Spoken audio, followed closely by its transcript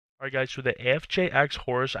Alright guys, so the FJX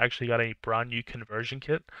HORUS actually got a brand new conversion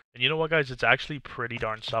kit. And you know what guys, it's actually pretty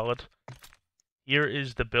darn solid. Here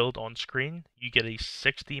is the build on screen. You get a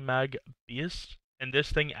 60 mag base. And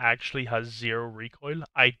this thing actually has 0 recoil.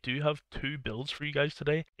 I do have 2 builds for you guys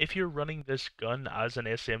today. If you're running this gun as an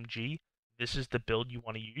SMG, this is the build you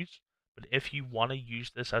want to use. But if you want to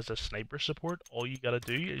use this as a sniper support, all you gotta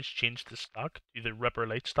do is change the stock to the Ripper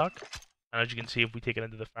Light stock. And as you can see, if we take it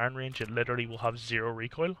into the firing range, it literally will have 0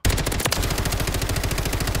 recoil.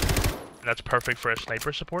 And that's perfect for a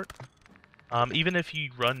sniper support. Even if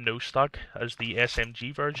you run no stock as the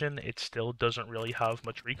SMG version, it still doesn't really have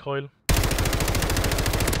much recoil. As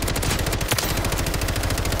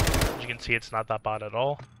you can see, it's not that bad at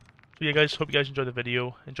all. So yeah guys, hope you guys enjoy the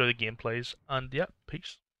video, enjoy the gameplays, and yeah,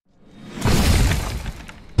 peace.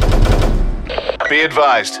 Be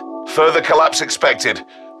advised, further collapse expected.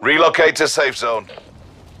 Relocate to safe zone.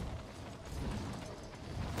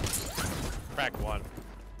 Crack one.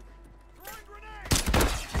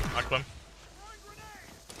 Knocked one.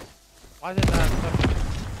 Why did that fucking...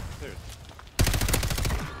 Dude.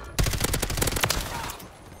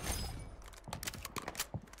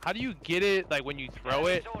 How do you get it, like when you throw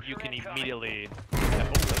it, you can immediately...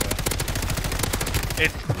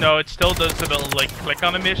 No, it still does the little like click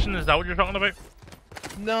animation, is that what you're talking about?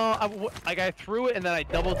 No, I threw it and then I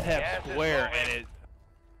double tapped square and it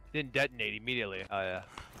didn't detonate immediately. Oh yeah.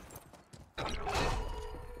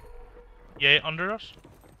 Yeah, under us.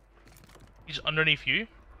 He's underneath you.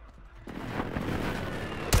 Yeah.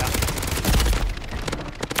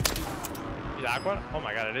 He's aqua? Oh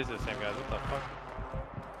my god, it is the same guy. What the fuck?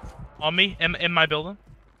 On me, in my building.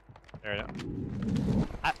 There you go.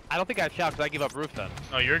 I don't think I shot because I give up roof then.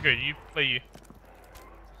 No, you're good. You play you.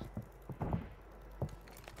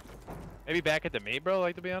 Maybe back at the mate, bro,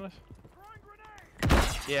 like to be honest.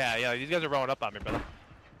 Yeah, these guys are rolling up on me, brother.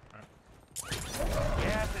 Right.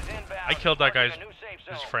 I killed that guy's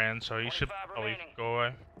his friend, so he should probably go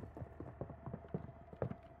away.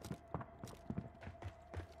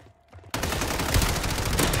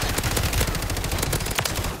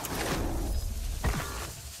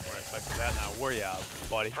 That now, where you at,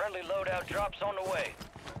 buddy? Friendly loadout drops on the way.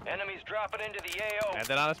 Enemies dropping into the AO. And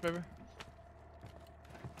then on us, maybe?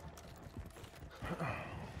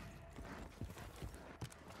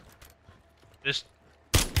 This...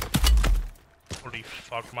 Holy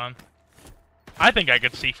fuck, man. I think I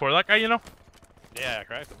could C4 that guy, you know? Yeah,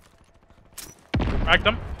 cracked him. Cracked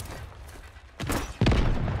him.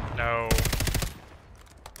 No.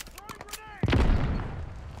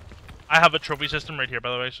 I have a trophy system right here,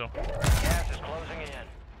 by the way, so... Gas is closing in.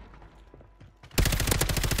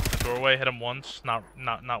 The doorway, hit him once, not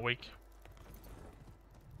weak.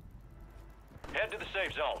 Head to the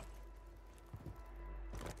safe zone.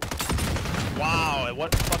 Wow, and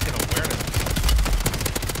what fucking awareness.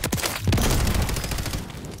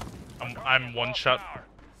 I'm one shot.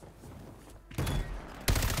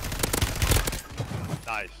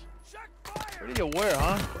 Nice. Pretty aware,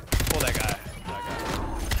 huh? Pull that guy.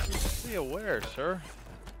 Pretty aware, sir.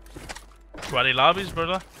 Sweaty lobbies,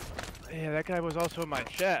 brother. Yeah, that guy was also in my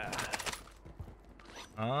chat.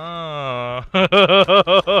 Oh,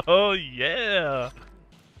 yeah.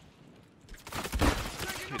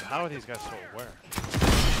 Dude, how are these guys so aware?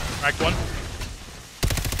 Cracked one.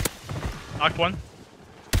 Knocked one.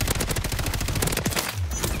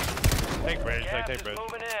 Take bridge, Gas take is bridge.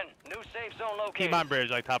 moving in. New safe zone located. Keep on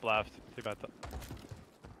bridge, like top left. See about that.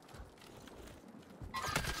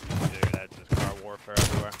 Dude, that's just car warfare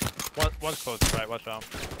everywhere. One's close to right, watch out.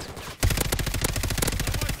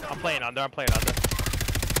 I'm playing under.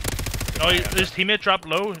 No, his teammate dropped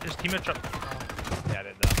low. His teammate dropped. Yeah, I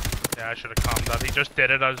didn't know. Yeah, I should have calmed that. He just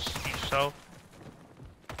did it as himself.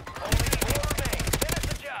 Only 4 remain. Finish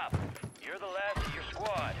the job. You're the last of your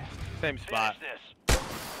squad. Same spot. Finish this.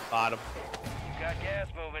 Bottom. You got gas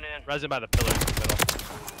moving in. Resin by the pillars in the middle.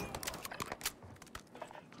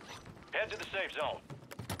 Head to the safe zone.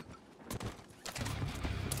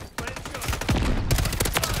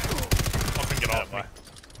 Fucking get off me.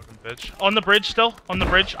 Fucking bitch. On the bridge still. On the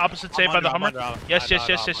bridge. Opposite side by the Hummer. Yes.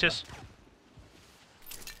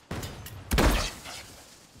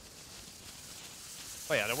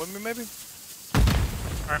 Oh yeah, that with me maybe?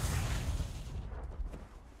 Alright.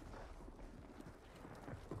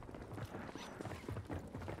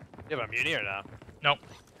 You have a muni or no? Nope.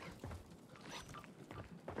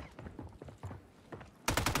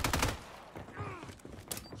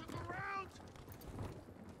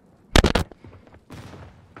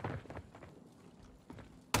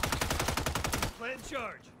 Plant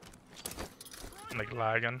charge. I'm like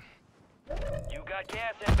lagging. You got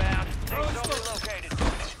gas inbound. Safe zone relocated.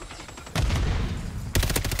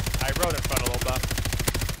 road in front a little bit.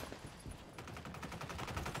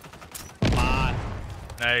 Come on.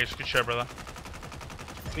 Nice, good shot, brother.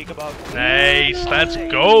 Speak above. Nice, let's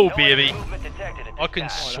go, baby. Fucking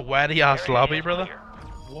sweaty ass lobby, brother.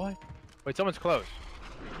 What? Wait, someone's close.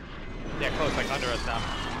 Yeah, close, like under us now.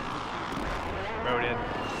 Road in.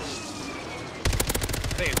 I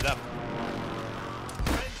think it's them.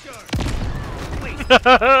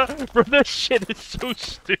 Bro, this shit is so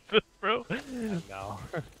stupid, bro. No.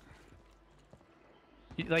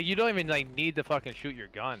 You don't even like need to fucking shoot your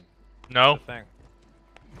gun. No. That's the thing.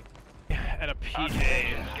 And a PJ.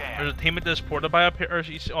 There's a team at this porta by up here, or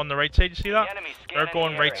on the right side. You see that? They're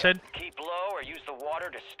going right side. Keep low or use the water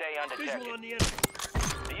to stay undetected.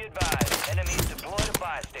 Be advised, enemies deployed a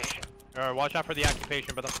buy station. Alright, watch out for the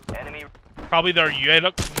occupation, brother. Enemy. Probably their UAV.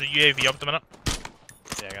 Look, the UAV up the minute.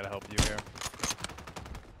 Yeah, I gotta help you here.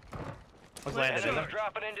 What's landed in Enemies there?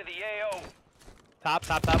 dropping into the AO. Top.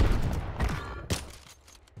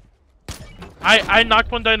 I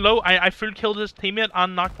knocked one down low. I full killed his teammate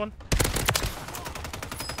and knocked one.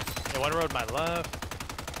 Yeah, one road my left.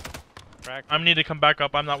 Crack. I need to come back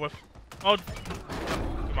up. I'm not with. Oh,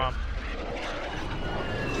 come on.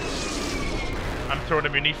 I'm throwing a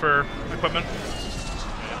muni for equipment.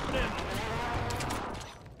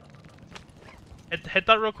 Hit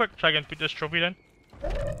that real quick so I can put this trophy down.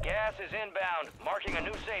 Gas is inbound, marking a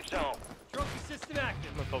new safe zone. Trophy system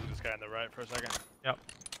active. I'm gonna focus this guy on the right for a second. Yep.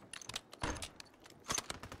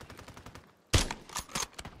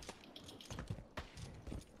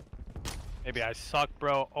 Maybe I suck,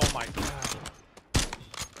 bro. Oh my god.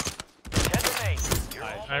 10 remain. You're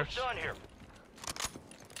almost done here.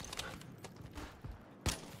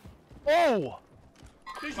 Oh!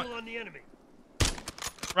 Visual on the enemy.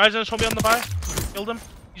 Ryzen, show me on the buy. Killed him.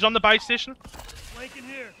 He's on the buy station. Flanking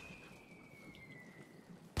here.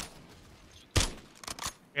 I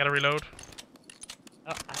gotta reload.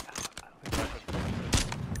 Oh,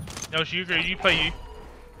 No, it's you, you play you.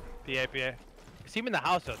 PA. Is him in the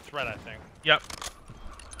house a threat, I think. Yep.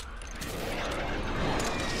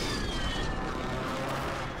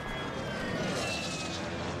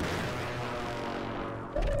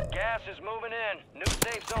 Gas is moving in. New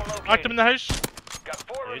safe zone located. Knocked him in the house. Got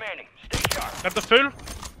 4 remaining. Stay sharp. Got the full.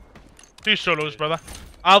 2 solos, brother.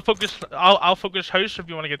 I'll focus house if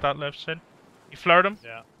you want to get that left side. You flared him.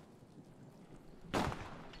 Yeah.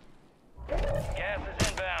 Gas is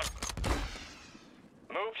inbound.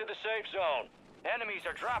 Move to the safe zone. Enemies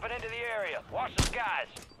are dropping into the area. Watch the skies.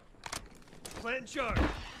 Plant charge.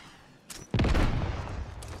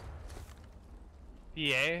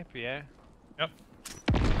 PA. Yep.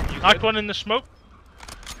 Knocked one in the smoke.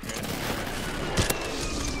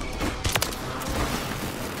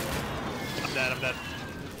 I'm dead. I'm not.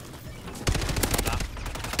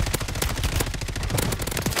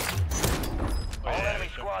 All enemy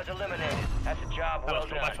squads eliminated. That's a job well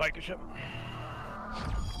done. My fighter ship.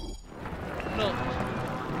 No.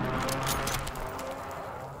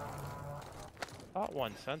 Thought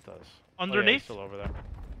one sent us. Underneath? Oh, yeah, he's still over there.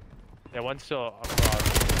 Yeah, one's still across.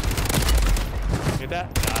 Get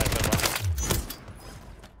that? Nah, it's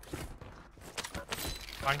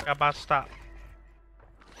Banca basta.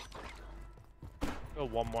 Go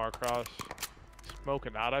one more across.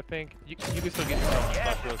 Smoking out, I think. You can still get yourself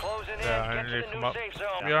Gas stuck is with. closing in. Yeah, I Get need to to the come new up. safe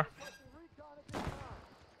zone. We are.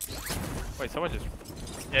 Wait, someone just.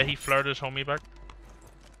 Yeah, he flared his homie back.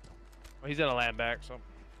 Well, he's in a land back, so.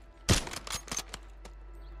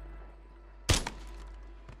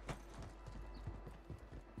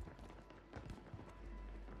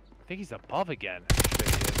 I think he's above again. Shit, he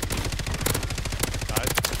is.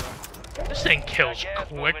 Nice. This thing kills gas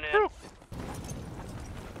quick, moving in. bro.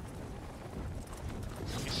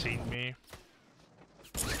 He seen me.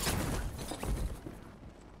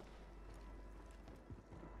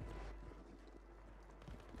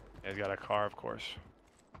 Yeah, he's got a car, of course.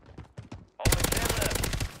 Only 10 left.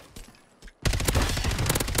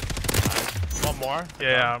 Nice. One more.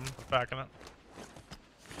 Yeah, I'm backing it.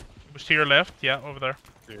 It was to your left. Yeah, over there.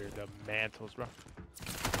 Dude, the mantles, bro.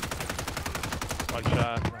 One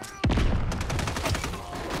shot.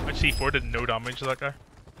 My C4 did no damage to that guy.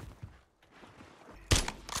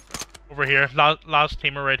 Over here. Last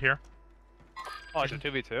teamer right here. Oh, it's a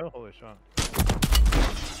 2v2? Holy shit.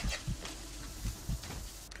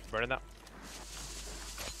 Burning that.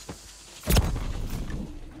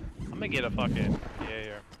 I'm gonna get a fucking PA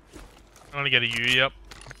here. I'm gonna get a U, yep.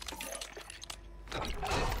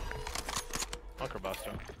 Bunker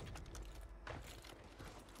buster.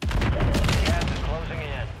 Gas is closing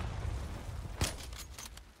in.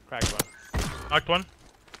 Cracked one. Knocked one.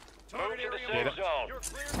 Move to the safe zone.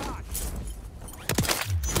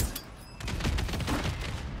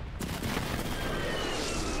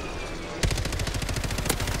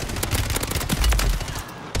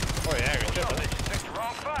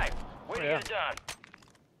 yeah. get it done.